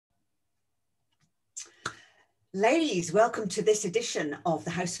Ladies, welcome to this edition of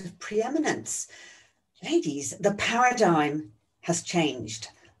the House of Preeminence. Ladies, the paradigm has changed.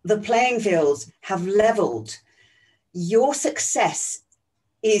 The playing fields have leveled. Your success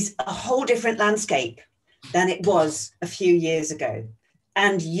is a whole different landscape than it was a few years ago.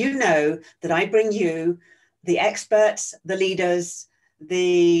 And you know that I bring you the experts, the leaders,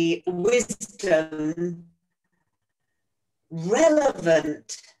 the wisdom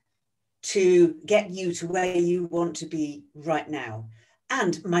relevant to get you to where you want to be right now.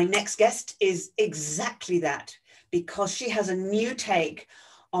 And my next guest is exactly that, because she has a new take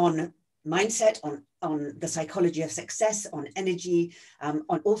on mindset, on the psychology of success, on energy, on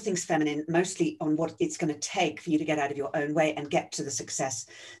all things feminine, mostly on what it's going to take for you to get out of your own way and get to the success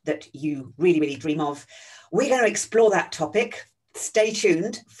that you really, really dream of. We're going to explore that topic. Stay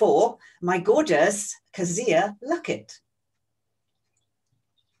tuned for my gorgeous Kezia Luckett.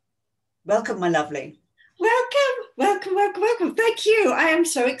 Welcome, my lovely. Welcome, welcome, welcome, welcome. Thank you. I am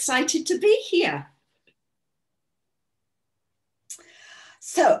so excited to be here.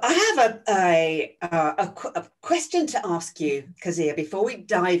 So I have a question to ask you, Kezia, before we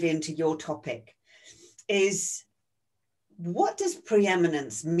dive into your topic, is what does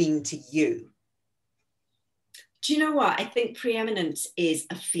preeminence mean to you? Do you know what? I think preeminence is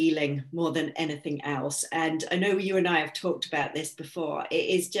a feeling more than anything else. And I know you and I have talked about this before. It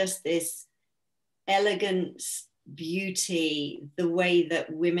is just this elegance, beauty, the way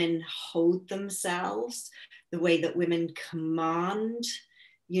that women hold themselves, the way that women command,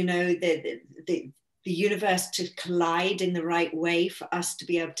 you know, the universe to collide in the right way for us to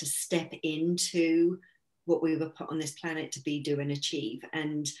be able to step into what we were put on this planet to be, do, and achieve.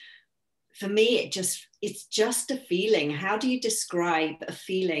 And for me, it's just a feeling. How do you describe a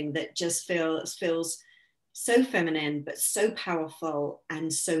feeling that just feels so feminine, but so powerful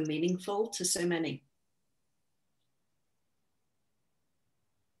and so meaningful to so many?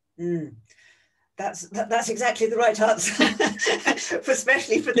 That's exactly the right answer,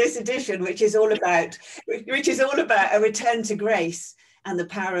 especially for this edition, which is all about a return to grace and the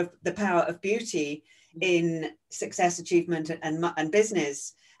power of beauty in success, achievement, and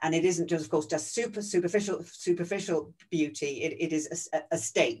business. And it isn't just, of course, just superficial beauty. It is a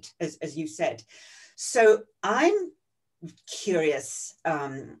state, as you said. So I'm curious,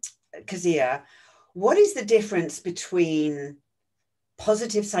 Kezia, what is the difference between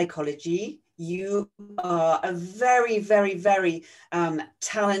positive psychology? You are a very, very, very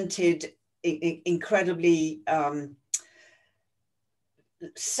talented, incredibly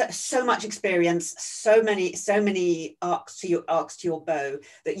so much experience, so many arcs to your bow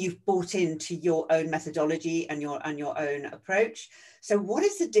that you've brought into your own methodology and your own approach. So what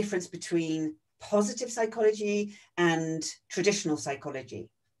is the difference between positive psychology and traditional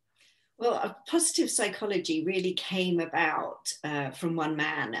psychology? Well, positive psychology really came about from one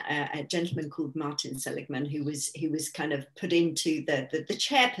man, a gentleman called Martin Seligman, who was kind of put into the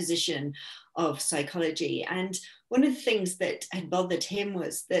chair position of psychology. And one of the things that had bothered him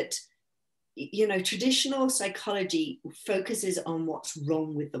was that, you know, traditional psychology focuses on what's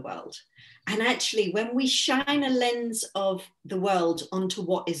wrong with the world. And actually, when we shine a lens of the world onto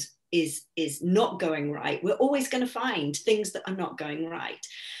what is not going right, we're always going to find things that are not going right.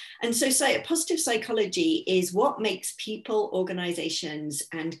 And so positive psychology is what makes people, organizations,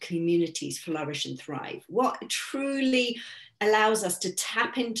 and communities flourish and thrive. What truly allows us to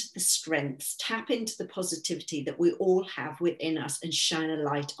tap into the strengths, tap into the positivity that we all have within us and shine a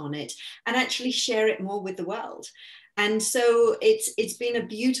light on it and actually share it more with the world. And so it's been a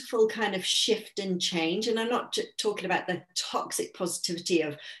beautiful kind of shift and change. And I'm not talking about the toxic positivity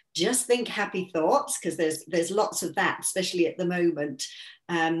of just think happy thoughts, because there's lots of that, especially at the moment.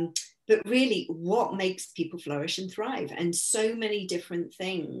 But really, what makes people flourish and thrive? And so many different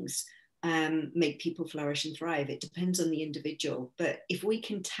things make people flourish and thrive. It depends on the individual. But if we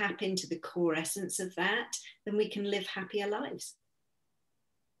can tap into the core essence of that, then we can live happier lives.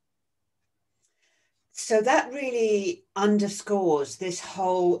 So that really underscores this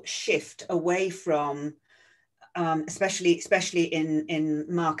whole shift away from, especially in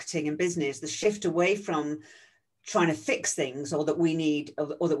marketing and business, the shift away from trying to fix things, or that we need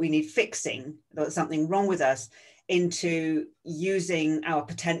fixing, or something wrong with us, into using our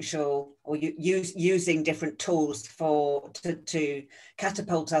potential, or using different tools to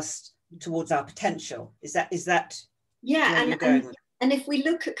catapult us towards our potential. Is that yeah, where you're going with? And if we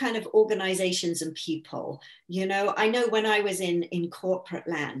look at kind of organizations and people, you know, I know when I was in corporate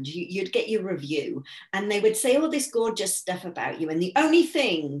land, you'd get your review and they would say all this gorgeous stuff about you. And the only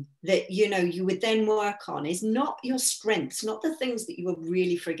thing that, you know, you would then work on is not your strengths, not the things that you were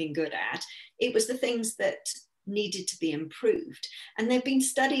really frigging good at. It was the things that needed to be improved. And there have been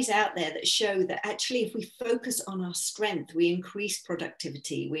studies out there that show that actually if we focus on our strength, we increase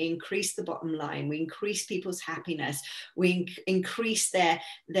productivity, we increase the bottom line, we increase people's happiness, we increase their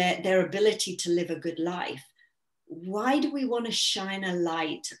ability to live a good life. Why do we want to shine a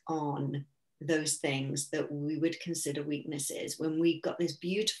light on those things that we would consider weaknesses when we've got this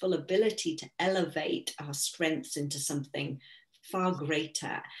beautiful ability to elevate our strengths into something far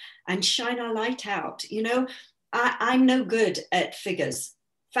greater and shine our light out? You know, I'm no good at figures,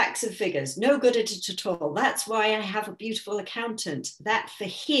 facts of figures, no good at it at all. That's why I have a beautiful accountant. That for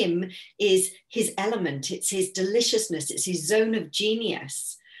him is his element, it's his deliciousness, it's his zone of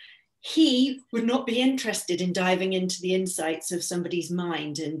genius. He would not be interested in diving into the insights of somebody's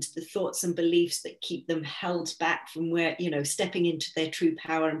mind and the thoughts and beliefs that keep them held back from where, you know, stepping into their true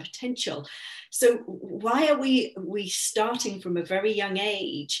power and potential. So why are we starting from a very young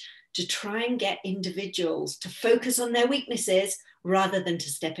age to try and get individuals to focus on their weaknesses rather than to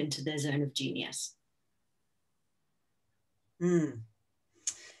step into their zone of genius?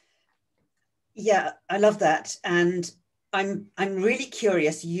 Yeah, I love that. And I'm really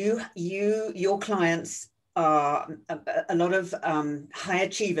curious. Your clients are a lot of high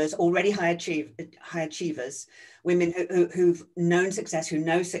achievers, already high achievers, women who've known success, who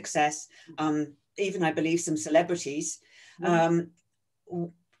know success, even I believe some celebrities. Tell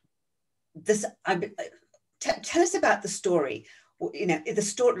us about the story. You know, the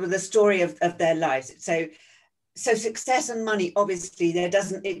story of their lives. So success and money, obviously, it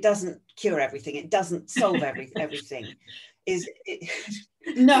doesn't cure everything. It doesn't solve everything. Is it?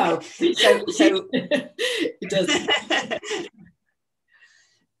 No. So it doesn't.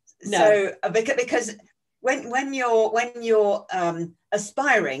 No. So because when you're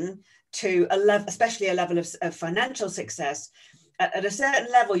aspiring to a level, especially a level of financial success, at a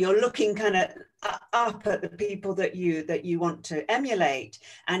certain level, you're looking kind of up at the people that you want to emulate,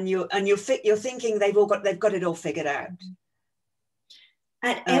 and you're thinking they've got it all figured out.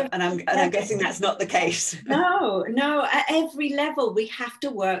 And I'm guessing that's not the case. No. At every level, we have to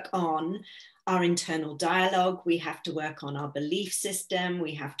work on our internal dialogue. We have to work on our belief system.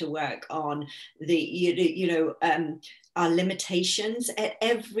 We have to work on our limitations. At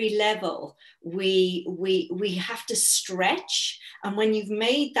every level, we have to stretch. And when you've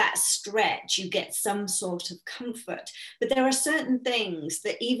made that stretch, you get some sort of comfort. But there are certain things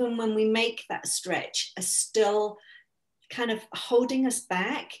that even when we make that stretch are still kind of holding us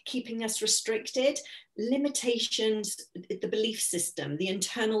back, keeping us restricted. Limitations, the belief system, the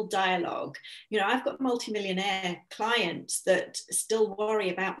internal dialogue. You know, I've got multimillionaire clients that still worry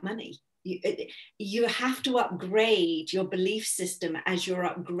about money. You have to upgrade your belief system as you're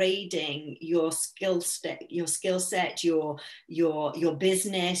upgrading your skill set, your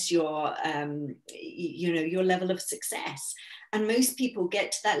business, your level of success. And most people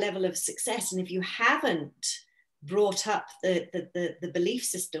get to that level of success, and if you haven't brought up the belief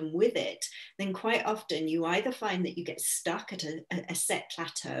system with it, then quite often you either find that you get stuck at a set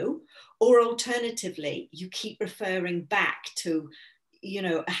plateau, or alternatively you keep referring back to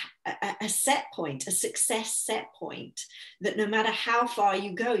a set point, a success set point, that no matter how far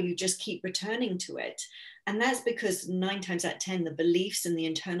you go, you just keep returning to it. And that's because 9 times out of 10, the beliefs and the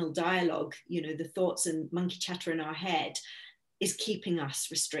internal dialogue, the thoughts and monkey chatter in our head, is keeping us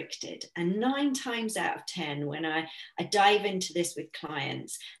restricted. And 9 times out of 10, when I dive into this with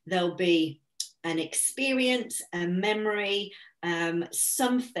clients, there'll be an experience, a memory,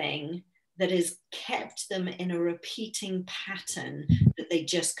 something that has kept them in a repeating pattern that they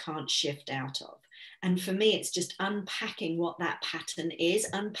just can't shift out of. And for me, it's just unpacking what that pattern is,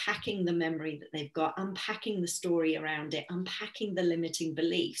 unpacking the memory that they've got, unpacking the story around it, unpacking the limiting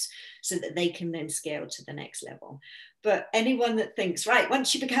beliefs, so that they can then scale to the next level. But anyone that thinks, right,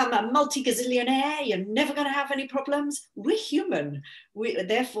 once you become a multi-gazillionaire, you're never going to have any problems. We're human.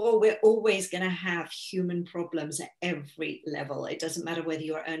 Therefore, we're always going to have human problems at every level. It doesn't matter whether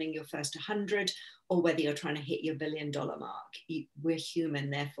you're earning your first 100 or whether you're trying to hit your $1 billion mark. We're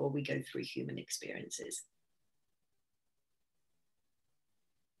human, therefore we go through human experiences.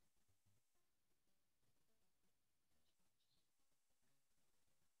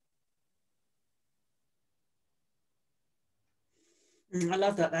 I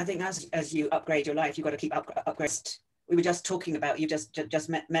love that. I think as you upgrade your life, you've got to keep upgrading. We were just talking about, you just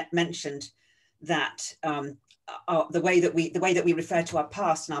mentioned that the way that we refer to our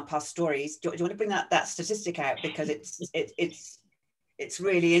past and our past stories. Do you want to bring that statistic out, because it's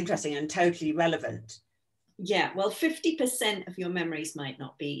really interesting and totally relevant? Yeah, well, 50% of your memories might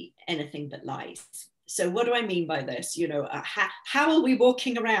not be anything but lies. So what do I mean by this? You know, how are we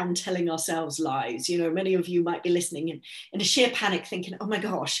walking around telling ourselves lies? You know, many of you might be listening in a sheer panic thinking, oh my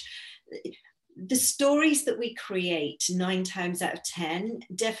gosh, the stories that we create 9 times out of 10,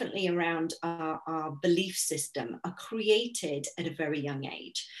 definitely around our belief system, are created at a very young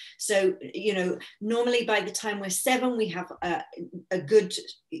age. So, you know, normally by the time we're 7, we have a good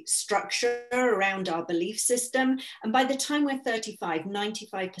structure around our belief system. And by the time we're 35,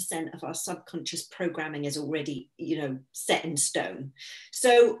 95% of our subconscious programming is already, you know, set in stone.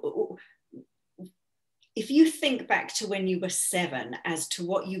 So if you think back to when you were 7 as to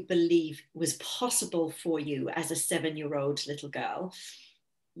what you believe was possible for you as a 7-year-old little girl,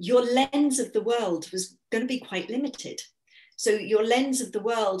 your lens of the world was going to be quite limited. So your lens of the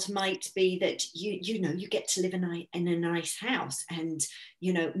world might be that you know, you get to live in a nice house and,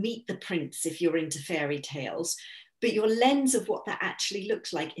 you know, meet the prince if you're into fairy tales, but your lens of what that actually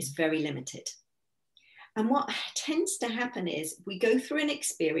looks like is very limited. And what tends to happen is we go through an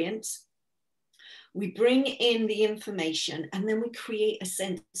experience, we bring in the information, and then we create a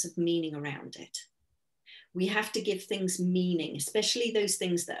sense of meaning around it. We have to give things meaning, especially those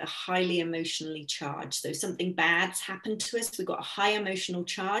things that are highly emotionally charged. So something bad's happened to us, we've got a high emotional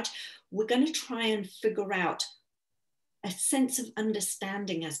charge. We're going to try and figure out a sense of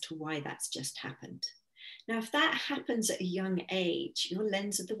understanding as to why that's just happened. Now, if that happens at a young age, your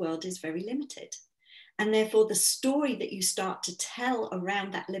lens of the world is very limited. And therefore, the story that you start to tell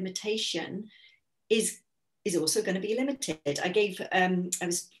around that limitation is also going to be limited. I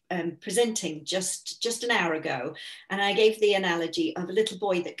was presenting just an hour ago, and I gave the analogy of a little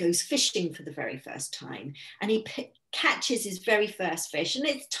boy that goes fishing for the very first time, and he catches his very first fish, and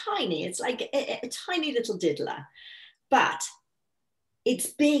it's tiny. It's like a tiny little diddler, but it's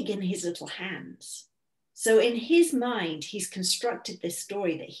big in his little hands. So in his mind, he's constructed this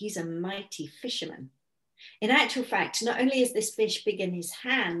story that he's a mighty fisherman. In actual fact, not only is this fish big in his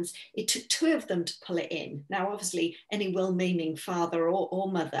hands, it took 2 of them to pull it in. Now, obviously, any well-meaning father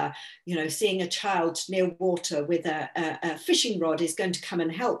or mother, you know, seeing a child near water with a fishing rod is going to come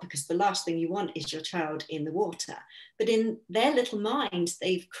and help, because the last thing you want is your child in the water. But in their little mind,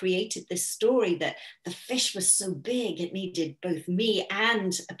 they've created this story that the fish was so big, it needed both me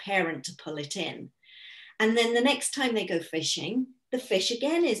and a parent to pull it in. And then the next time they go fishing, the fish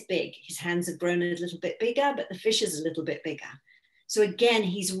again is big. His hands have grown a little bit bigger, but the fish is a little bit bigger. So again,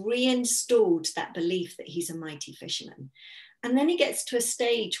 he's reinstalled that belief that he's a mighty fisherman. And then he gets to a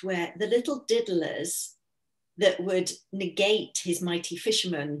stage where the little diddlers that would negate his mighty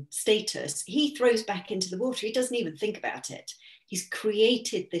fisherman status, he throws back into the water. He doesn't even think about it. He's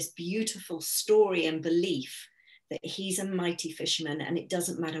created this beautiful story and belief that he's a mighty fisherman, and it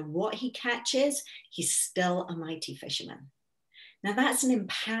doesn't matter what he catches, he's still a mighty fisherman. Now that's an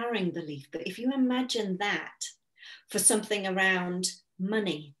empowering belief, but if you imagine that for something around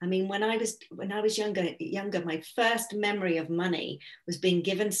money, I mean, when I was younger, my first memory of money was being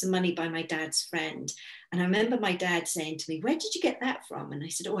given some money by my dad's friend. And I remember my dad saying to me, "Where did you get that from?" And I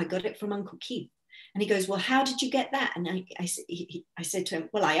said, "Oh, I got it from Uncle Keith." And he goes, "Well, how did you get that?" And I said to him,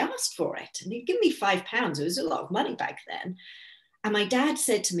 "Well, I asked for it." And he'd given me £5. It was a lot of money back then. And my dad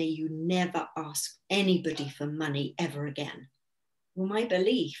said to me, "You never ask anybody for money ever again." Well, my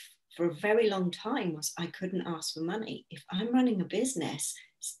belief for a very long time was I couldn't ask for money. If I'm running a business,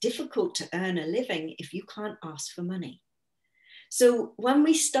 it's difficult to earn a living if you can't ask for money. So when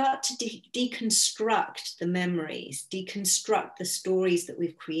we start to deconstruct the memories, deconstruct the stories that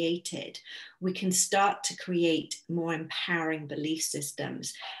we've created, we can start to create more empowering belief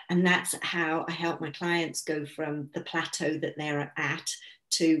systems. And that's how I help my clients go from the plateau that they're at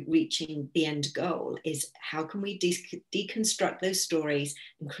to reaching the end goal, is how can we deconstruct those stories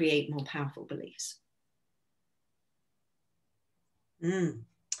and create more powerful beliefs.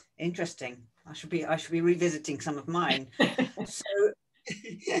 Interesting. I should be revisiting some of mine. So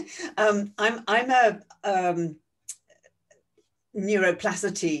I'm a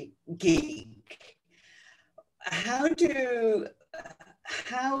neuroplasticity geek. How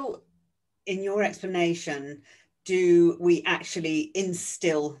in your explanation do we actually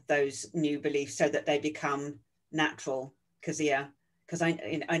instill those new beliefs so that they become natural, Kezia? Because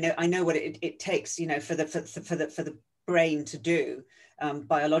I know what it takes, you know, for the brain to do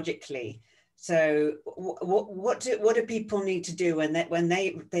biologically. So what do people need to do when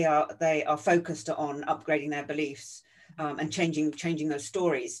they are focused on upgrading their beliefs and changing those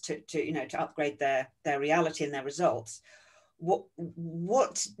stories to upgrade their reality and their results?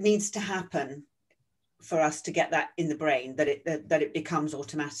 What needs to happen for us to get that in the brain, that it becomes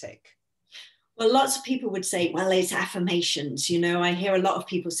automatic? Well, lots of people would say, well, it's affirmations. You know, I hear a lot of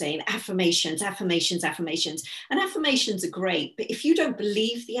people saying affirmations, affirmations, affirmations. And affirmations are great. But if you don't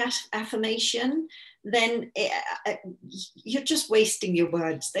believe the affirmation, then you're just wasting your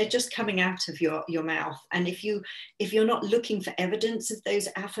words. They're just coming out of your mouth. And if you're not looking for evidence of those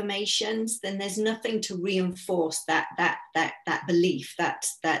affirmations, then there's nothing to reinforce that belief,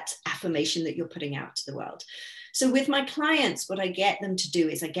 that affirmation that you're putting out to the world. So with my clients, what I get them to do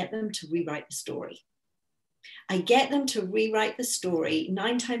is I get them to rewrite the story. I get them to rewrite the story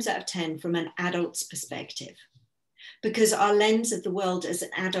 9 times out of 10 from an adult's perspective, because our lens of the world as an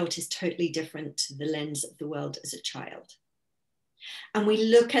adult is totally different to the lens of the world as a child. And we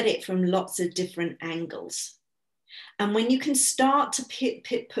look at it from lots of different angles. And when you can start to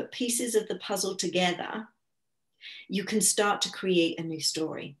put pieces of the puzzle together, you can start to create a new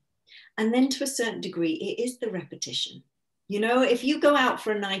story. And then to a certain degree, it is the repetition. You know, if you go out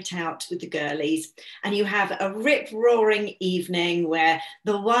for a night out with the girlies and you have a rip-roaring evening where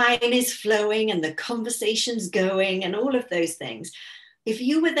the wine is flowing and the conversation's going and all of those things, if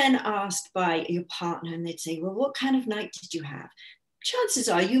you were then asked by your partner and they'd say, well, what kind of night did you have? Chances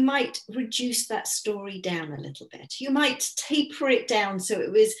are you might reduce that story down a little bit. You might taper it down so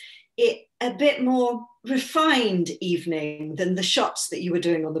it was a bit more refined evening than the shots that you were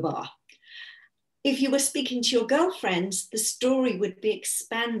doing on the bar. If you were speaking to your girlfriends, the story would be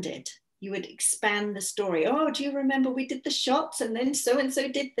expanded. You would expand the story. Oh, do you remember we did the shots and then so-and-so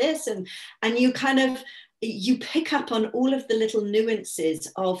did this? And you kind of, you pick up on all of the little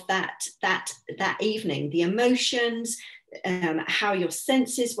nuances of that evening, the emotions, how your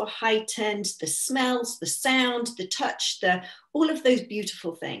senses were heightened, the smells, the sound, the touch, all of those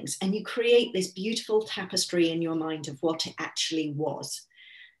beautiful things. And you create this beautiful tapestry in your mind of what it actually was.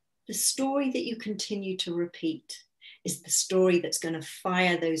 The story that you continue to repeat is the story that's going to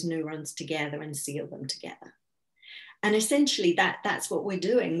fire those neurons together and seal them together. And essentially that's what we're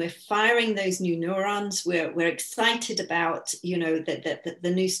doing. We're firing those new neurons. We're excited about, you know,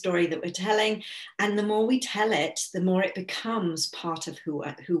 the new story that we're telling. And the more we tell it, the more it becomes part of who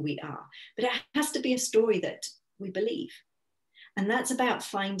we are. But it has to be a story that we believe. And that's about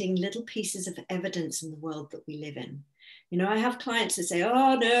finding little pieces of evidence in the world that we live in. You know, I have clients that say,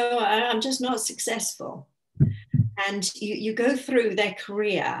 oh, no, I'm just not successful. And you go through their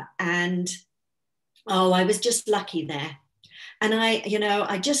career and, oh, I was just lucky there. And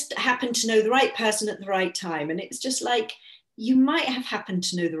I just happened to know the right person at the right time. And it's just like, you might have happened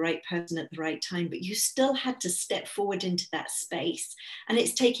to know the right person at the right time, but you still had to step forward into that space. And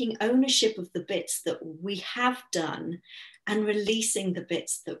it's taking ownership of the bits that we have done and releasing the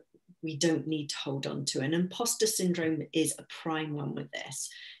bits that we don't need to hold on to. And imposter syndrome is a prime one with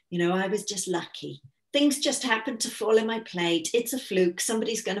this. You know, I was just lucky. Things just happened to fall in my plate. It's a fluke.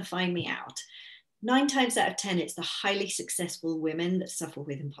 Somebody's going to find me out. 9 times out of 10, it's the highly successful women that suffer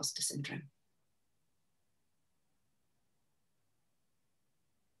with imposter syndrome.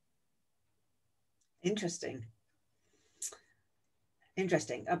 Interesting.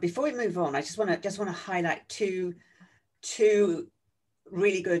 Before we move on, I just want to highlight two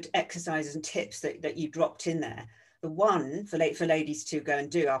really good exercises and tips that you dropped in there. The one for ladies to go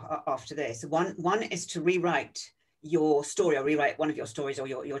and do after this. One is to rewrite your story, or rewrite one of your stories or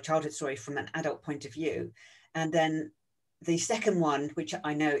your childhood story from an adult point of view. And then the second one, which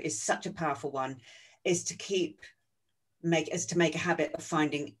I know is such a powerful one, is to make a habit of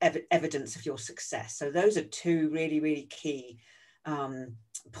finding evidence of your success. So those are two really, really key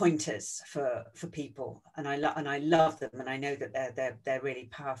pointers for people, and I love them, and I know that they're really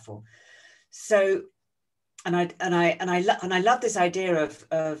powerful. So, and I love this idea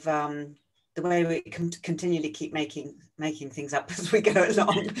of the way we can continually keep making things up as we go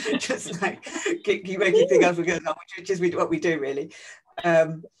along, just like keep making things up as we go along, which is what we do really.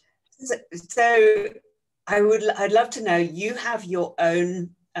 So I'd love to know, you have your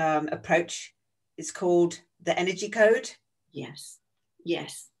own approach. It's called the energy code. Yes.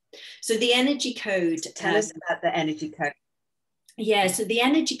 So the energy code. Tell us about the energy code. Yeah. So the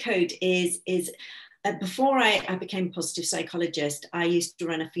energy code is before I became a positive psychologist, I used to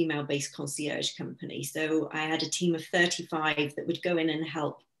run a female-based concierge company. So I had a team of 35 that would go in and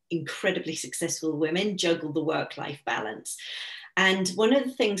help incredibly successful women juggle the work-life balance. And one of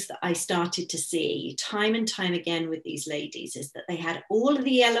the things that I started to see time and time again with these ladies is that they had all of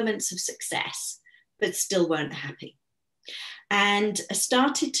the elements of success, but still weren't happy. And I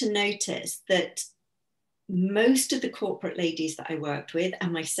started to notice that most of the corporate ladies that I worked with,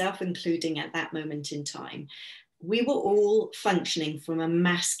 and myself including at that moment in time, we were all functioning from a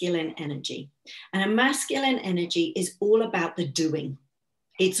masculine energy. And a masculine energy is all about the doing.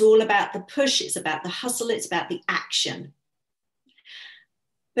 It's all about the push, it's about the hustle, it's about the action.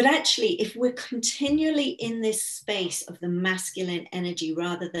 But actually, if we're continually in this space of the masculine energy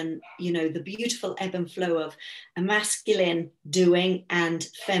rather than, you know, the beautiful ebb and flow of a masculine doing and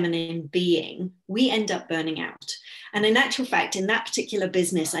feminine being, we end up burning out. And in actual fact, in that particular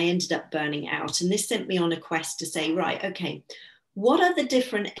business, I ended up burning out. And this sent me on a quest to say, right, okay, what are the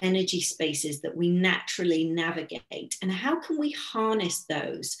different energy spaces that we naturally navigate? And how can we harness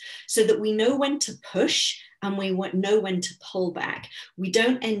those so that we know when to push and we know when to pull back? We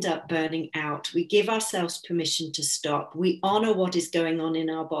don't end up burning out. We give ourselves permission to stop. We honor what is going on in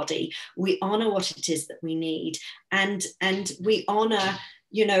our body. We honor what it is that we need. And we honor,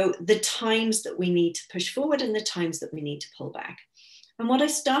 you know, the times that we need to push forward and the times that we need to pull back. And what I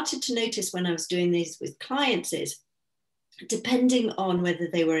started to notice when I was doing these with clients is, depending on whether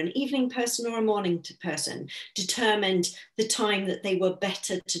they were an evening person or a morning person, determined the time that they were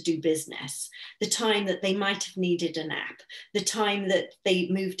better to do business, the time that they might have needed a nap, the time that they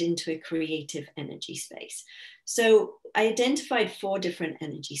moved into a creative energy space. So I identified 4 different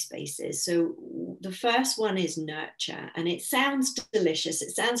energy spaces. So the first one is nurture, and it sounds delicious.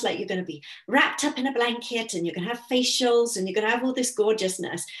 It sounds like you're going to be wrapped up in a blanket and you're going to have facials and you're going to have all this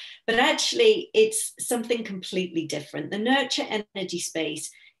gorgeousness. But actually, it's something completely different. The nurture energy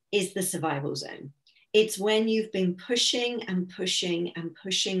space is the survival zone. It's when you've been pushing and pushing and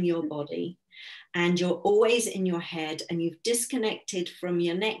pushing your body, and you're always in your head and you've disconnected from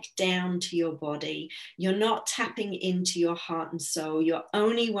your neck down to your body. You're not tapping into your heart and soul. You're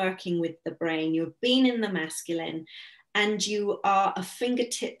only working with the brain. You've been in the masculine, and you are a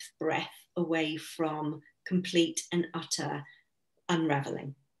fingertip breath away from complete and utter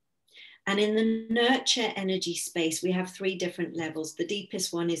unraveling. And in the nurture energy space, we have 3 different levels. The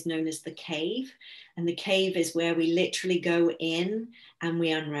deepest one is known as the cave. And the cave is where we literally go in and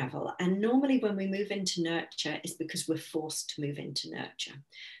we unravel. And normally when we move into nurture, it's because we're forced to move into nurture.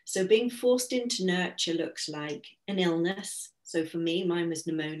 So being forced into nurture looks like an illness. So for me, mine was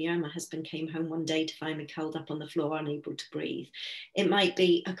pneumonia. My husband came home one day to find me curled up on the floor, unable to breathe. It might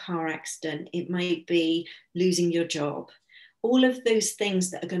be a car accident. It might be losing your job. All of those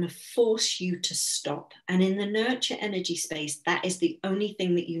things that are going to force you to stop. And in the nurture energy space, that is the only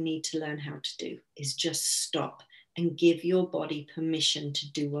thing that you need to learn how to do, is just stop and give your body permission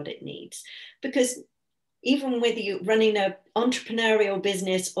to do what it needs. Because even whether you're running an entrepreneurial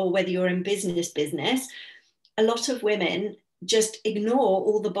business or whether you're in business, a lot of women just ignore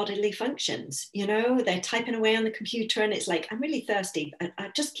all the bodily functions. You know, they're typing away on the computer and it's like, I'm really thirsty. I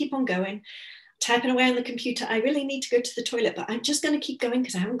just keep on going. Typing away on the computer, I really need to go to the toilet, but I'm just going to keep going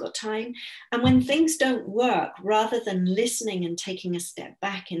because I haven't got time. And when things don't work, rather than listening and taking a step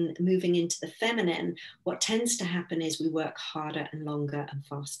back and moving into the feminine, what tends to happen is we work harder and longer and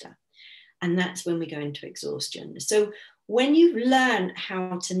faster. And that's when we go into exhaustion. So when you learn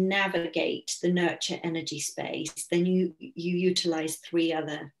how to navigate the nurture energy space, then you utilize 3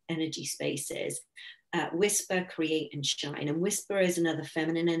 other energy spaces. Whisper, create, and shine. And whisper is another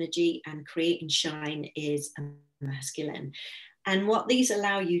feminine energy, and create and shine is a masculine. And what these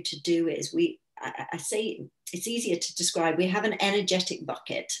allow you to do is, I say it's easier to describe. We have an energetic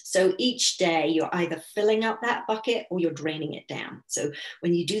bucket. So each day you're either filling up that bucket or you're draining it down. So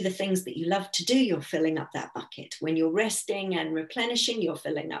when you do the things that you love to do, you're filling up that bucket. When you're resting and replenishing, you're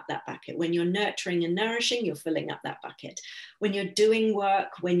filling up that bucket. When you're nurturing and nourishing, you're filling up that bucket. When you're doing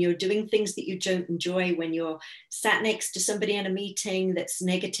work, when you're doing things that you don't enjoy, when you're sat next to somebody in a meeting that's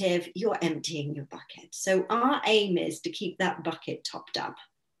negative, you're emptying your bucket. So our aim is to keep that bucket topped up.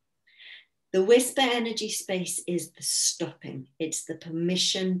 The whisper energy space is the stopping. It's the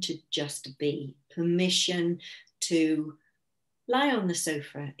permission to just be, permission to lie on the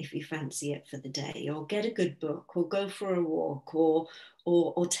sofa if you fancy it for the day, or get a good book, or go for a walk,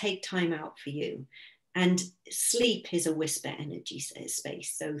 or take time out for you. And sleep is a whisper energy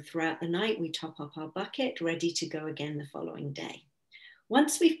space. So throughout the night, we top up our bucket, ready to go again the following day.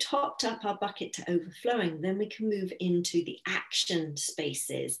 Once we've topped up our bucket to overflowing, then we can move into the action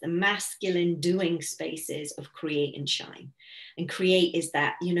spaces, the masculine doing spaces of create and shine. And create is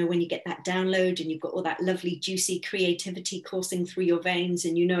that, you know, when you get that download and you've got all that lovely, juicy creativity coursing through your veins,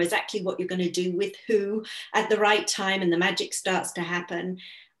 and you know exactly what you're going to do with who at the right time, and the magic starts to happen.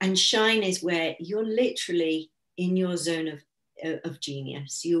 And shine is where you're literally in your zone of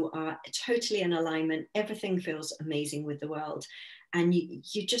genius. You are totally in alignment. Everything feels amazing with the world. And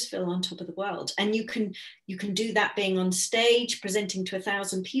you just feel on top of the world. And you can do that being on stage, presenting to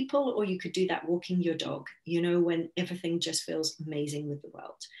 1,000 people, or you could do that walking your dog, you know, when everything just feels amazing with the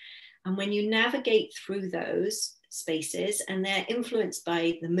world. And when you navigate through those spaces, and they're influenced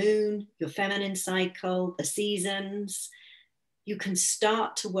by the moon, your feminine cycle, the seasons, you can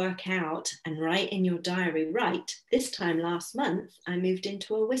start to work out and write in your diary, right, this time last month, I moved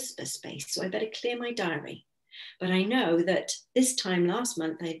into a whisper space, so I better clear my diary. But I know that this time last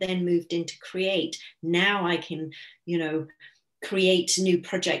month, I then moved into create. Now I can, create new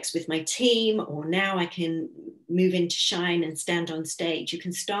projects with my team, or now I can move into shine and stand on stage. You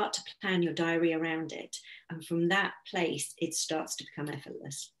can start to plan your diary around it. And from that place, it starts to become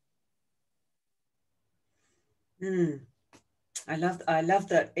effortless. I love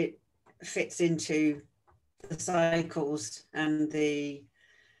that it fits into the cycles and the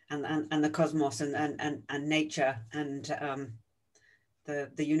cosmos and nature and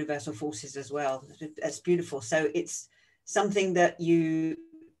the universal forces as well. It's beautiful. So it's something that you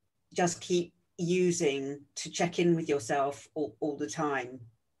just keep using to check in with yourself all the time.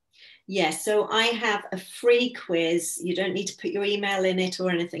 Yes, so I have a free quiz. You don't need to put your email in it or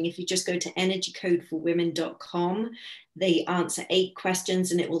anything. If you just go to energycodeforwomen.com, they answer 8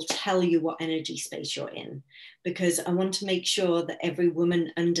 questions and it will tell you what energy space you're in, because I want to make sure that every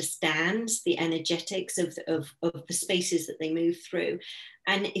woman understands the energetics of the spaces that they move through.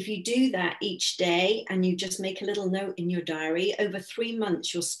 And if you do that each day and you just make a little note in your diary, over 3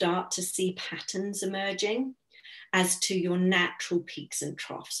 months, you'll start to see patterns emerging as to your natural peaks and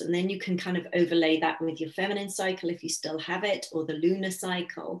troughs. And then you can kind of overlay that with your feminine cycle if you still have it, or the lunar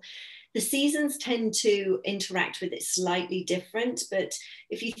cycle. The seasons tend to interact with it slightly different, but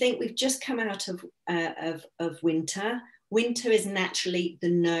if you think we've just come out of winter, winter is naturally the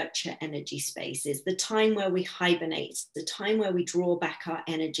nurture energy space. It's the time where we hibernate, it's the time where we draw back our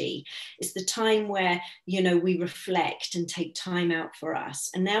energy. It's the time where, we reflect and take time out for us.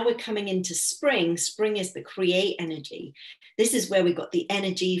 And now we're coming into spring. Spring is the create energy. This is where we got the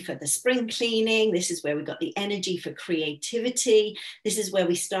energy for the spring cleaning. This is where we got the energy for creativity. This is where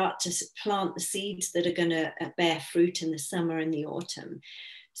we start to plant the seeds that are going to bear fruit in the summer and the autumn.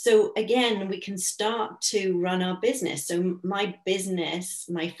 So again, we can start to run our business. So my business,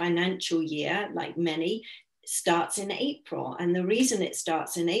 my financial year, like many, starts in April. And the reason it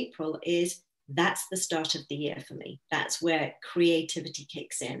starts in April is that's the start of the year for me. That's where creativity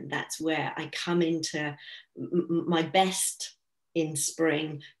kicks in. That's where I come into my best in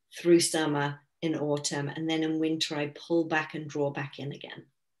spring, through summer, in autumn, and then in winter, I pull back and draw back in again.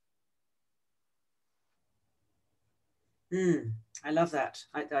 I love that.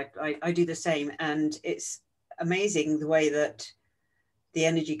 I do the same, and it's amazing the way that the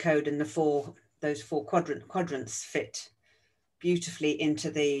energy code and those four quadrants fit beautifully into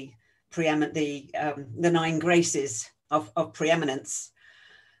the 9 graces of preeminence,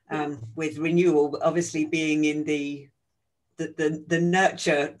 with renewal obviously being in the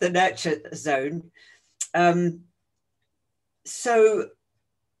nurture zone. So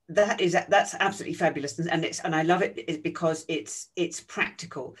that's absolutely fabulous, and I love it because it's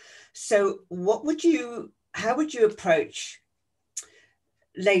practical. So how would you approach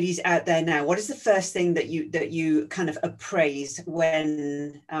ladies out there now? What is the first thing that you kind of appraise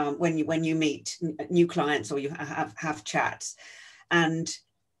when you meet new clients or you have chats, and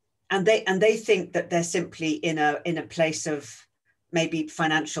they think that they're simply in a place of maybe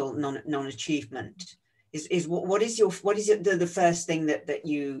financial non-achievement? What is the first thing that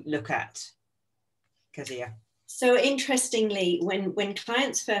you look at, Kezia? So interestingly, when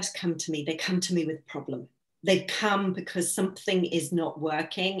clients first come to me, they come to me with a problem. They come because something is not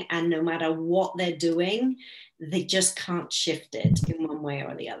working, and no matter what they're doing, they just can't shift it in one way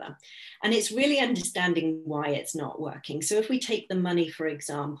or the other. And it's really understanding why it's not working. So if we take the money, for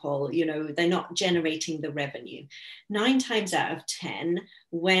example, they're not generating the revenue. 9 times out of 10,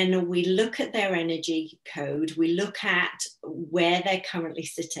 when we look at their energy code, we look at where they're currently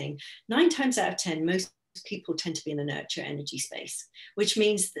sitting, 9 times out of 10, most people tend to be in the nurture energy space, which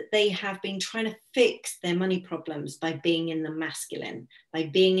means that they have been trying to fix their money problems by being in the masculine, by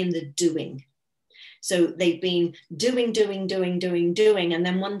being in the doing. So they've been doing, and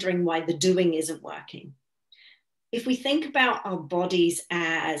then wondering why the doing isn't working. If we think about our bodies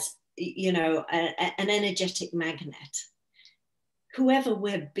as, an energetic magnet, whoever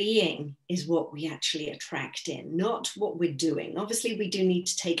we're being is what we actually attract in, not what we're doing. Obviously, we do need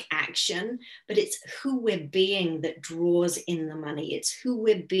to take action, but it's who we're being that draws in the money. It's who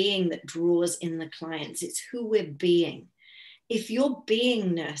we're being that draws in the clients. It's who we're being. If your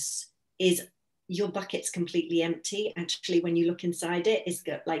beingness is your bucket's completely empty, actually, when you look inside it, it's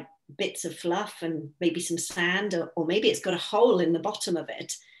got like bits of fluff and maybe some sand, or maybe it's got a hole in the bottom of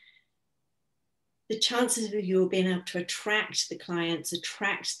it, the chances of you being able to attract the clients,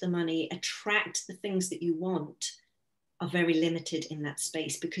 attract the money, attract the things that you want are very limited in that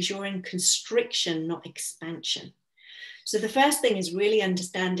space, because you're in constriction, not expansion. So the first thing is really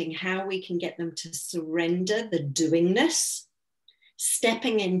understanding how we can get them to surrender the doingness,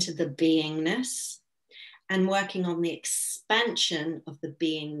 stepping into the beingness, and working on the expansion of the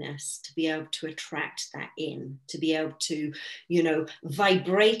beingness to be able to attract that in, to be able to,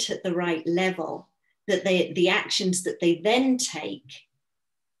 vibrate at the right level, that the actions that they then take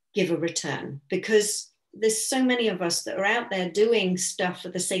give a return. Because there's so many of us that are out there doing stuff for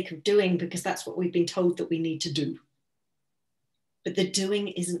the sake of doing, because that's what we've been told that we need to do. But the doing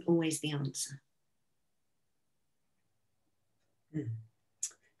isn't always the answer.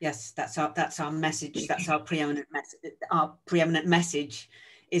 Yes, that's our message. That's our preeminent message. Our preeminent message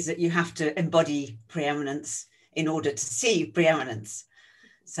is that you have to embody preeminence in order to see preeminence.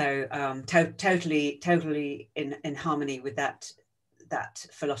 So totally in harmony with that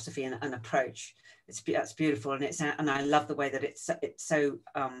philosophy and approach. That's beautiful, and I love the way that it's so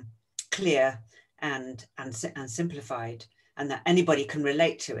clear and simplified, and that anybody can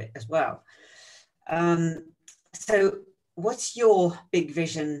relate to it as well. So what's your big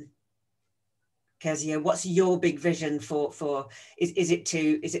vision, Kezia? What's your big vision for is it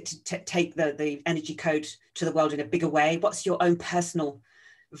to take the energy code to the world in a bigger way? What's your own personal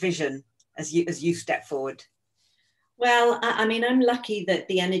vision as you step forward? Well, I mean, I'm lucky that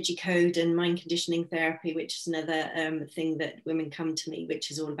the energy code and mind conditioning therapy, which is another thing that women come to me,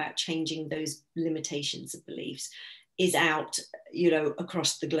 which is all about changing those limitations of beliefs, is out,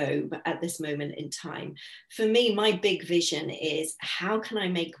 across the globe at this moment in time. For me, my big vision is, how can I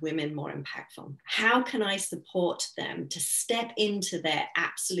make women more impactful? How can I support them to step into their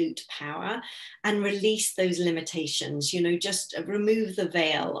absolute power and release those limitations, just remove the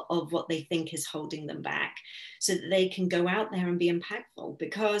veil of what they think is holding them back, so that they can go out there and be impactful?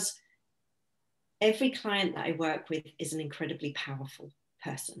 Because every client that I work with is an incredibly powerful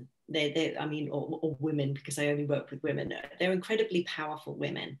person. Or women, because I only work with women. They're incredibly powerful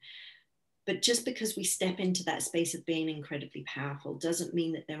women. But just because we step into that space of being incredibly powerful doesn't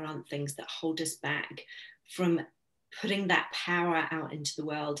mean that there aren't things that hold us back from putting that power out into the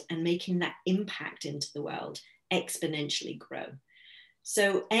world and making that impact into the world exponentially grow.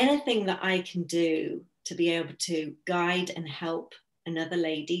 So anything that I can do to be able to guide and help another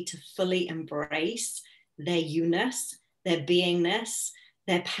lady to fully embrace their you-ness, their beingness,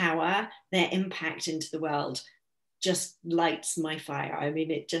 their power, their impact into the world, just lights my fire. I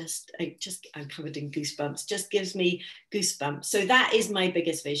mean, I'm covered in goosebumps, just gives me goosebumps. So that is my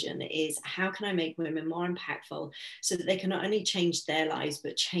biggest vision, is how can I make women more impactful so that they can not only change their lives,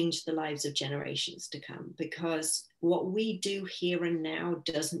 but change the lives of generations to come? Because what we do here and now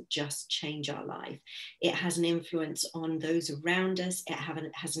doesn't just change our life. It has an influence on those around us. It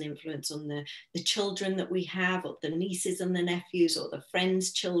has an influence on the children that we have, or the nieces and the nephews, or the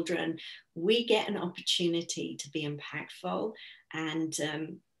friends' children. We get an opportunity to be impactful. And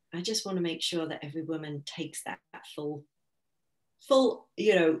I just want to make sure that every woman takes that full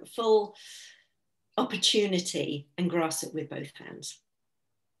opportunity and grasp it with both hands.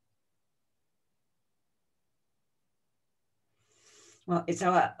 Well, it's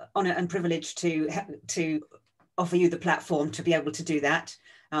our honour and privilege to offer you the platform to be able to do that.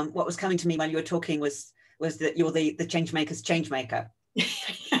 What was coming to me while you were talking was that you're the change maker's change maker.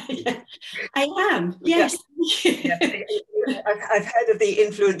 Yeah, I am. Yes. Yeah. I've heard of the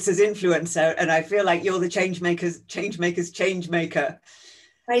influencer's influencer, and I feel like you're the change maker's change maker.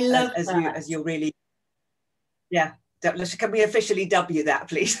 I love that. As you're really, yeah. Can we officially dub you that,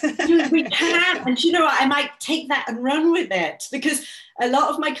 please? We can. And you know what? I might take that and run with it, because a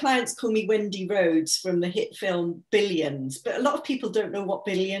lot of my clients call me Wendy Rhodes from the hit film Billions, but a lot of people don't know what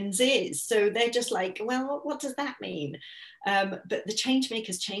Billions is. So they're just like, well, what does that mean? But the change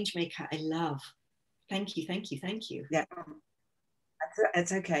maker, I love. Thank you, thank you, thank you. Yeah,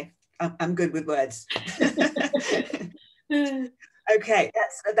 it's okay. I'm good with words. Okay,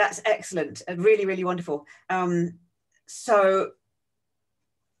 that's excellent. Really, really wonderful. So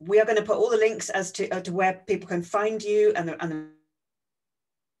we are going to put all the links as to where people can find you, and the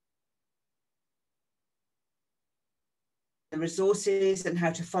resources, and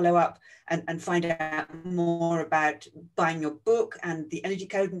how to follow up and find out more about buying your book and the energy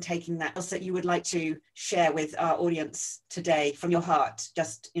code, and taking that. Else that you would like to share with our audience today from your heart,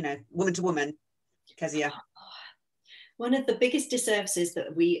 just, woman to woman, Kezia? One of the biggest disservices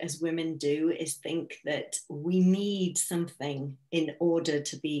that we as women do is think that we need something in order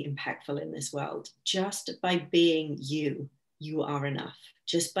to be impactful in this world. Just by being you, you are enough.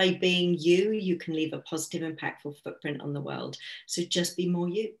 Just by being you, you can leave a positive, impactful footprint on the world. So just be more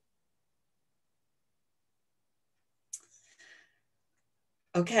you.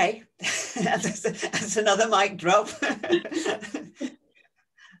 Okay, that's another mic drop.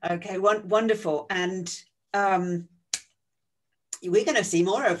 Okay, wonderful. And we're going to see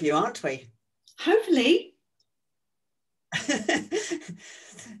more of you, aren't we? Hopefully.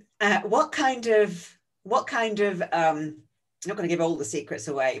 What kind of I'm not going to give all the secrets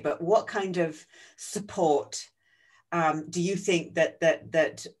away, but what kind of support do you think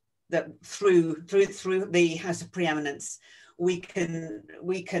that through the House of Preeminence we can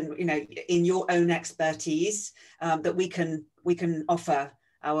in your own expertise that we can offer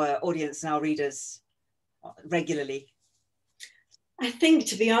our audience and our readers regularly? I think,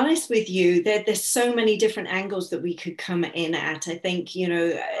 to be honest with you, there's so many different angles that we could come in at. I think,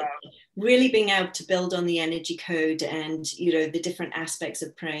 really being able to build on the energy code and, the different aspects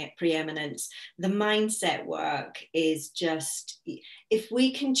of preeminence, the mindset work is just, if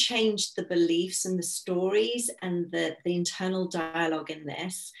we can change the beliefs and the stories and the internal dialogue in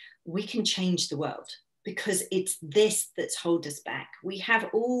this, we can change the world. Because it's this that's hold us back. We have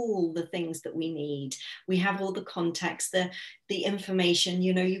all the things that we need. We have all the context, the information.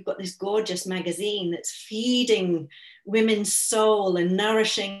 You've got this gorgeous magazine that's feeding women's soul and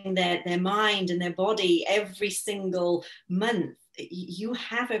nourishing their mind and their body every single month. You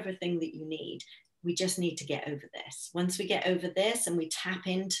have everything that you need. We just need to get over this. Once we get over this and we tap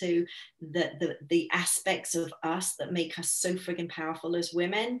into the aspects of us that make us so friggin' powerful as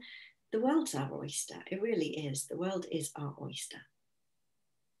women, the world's our oyster. It really is. The world is our oyster.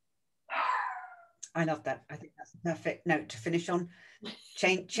 I love that. I think that's a perfect note to finish on.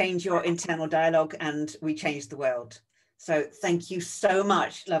 Change your internal dialogue and we change the world. So thank you so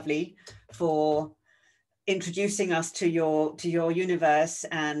much, lovely, for introducing us to your universe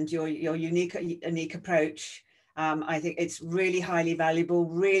and your unique approach. I think it's really highly valuable,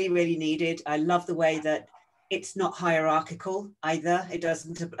 really, really needed. I love the way that it's not hierarchical either. It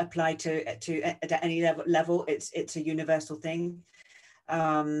doesn't apply to at any level. It's a universal thing.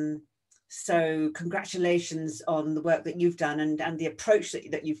 So congratulations on the work that you've done and the approach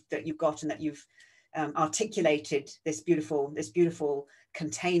that you've got and that you've articulated this beautiful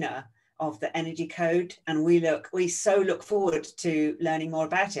container of the energy code. And we so look forward to learning more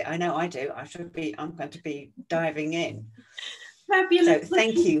about it. I know I do. I'm going to be diving in. Fabulous. So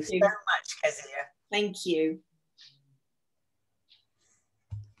thank you so much, Kezia. Thank you.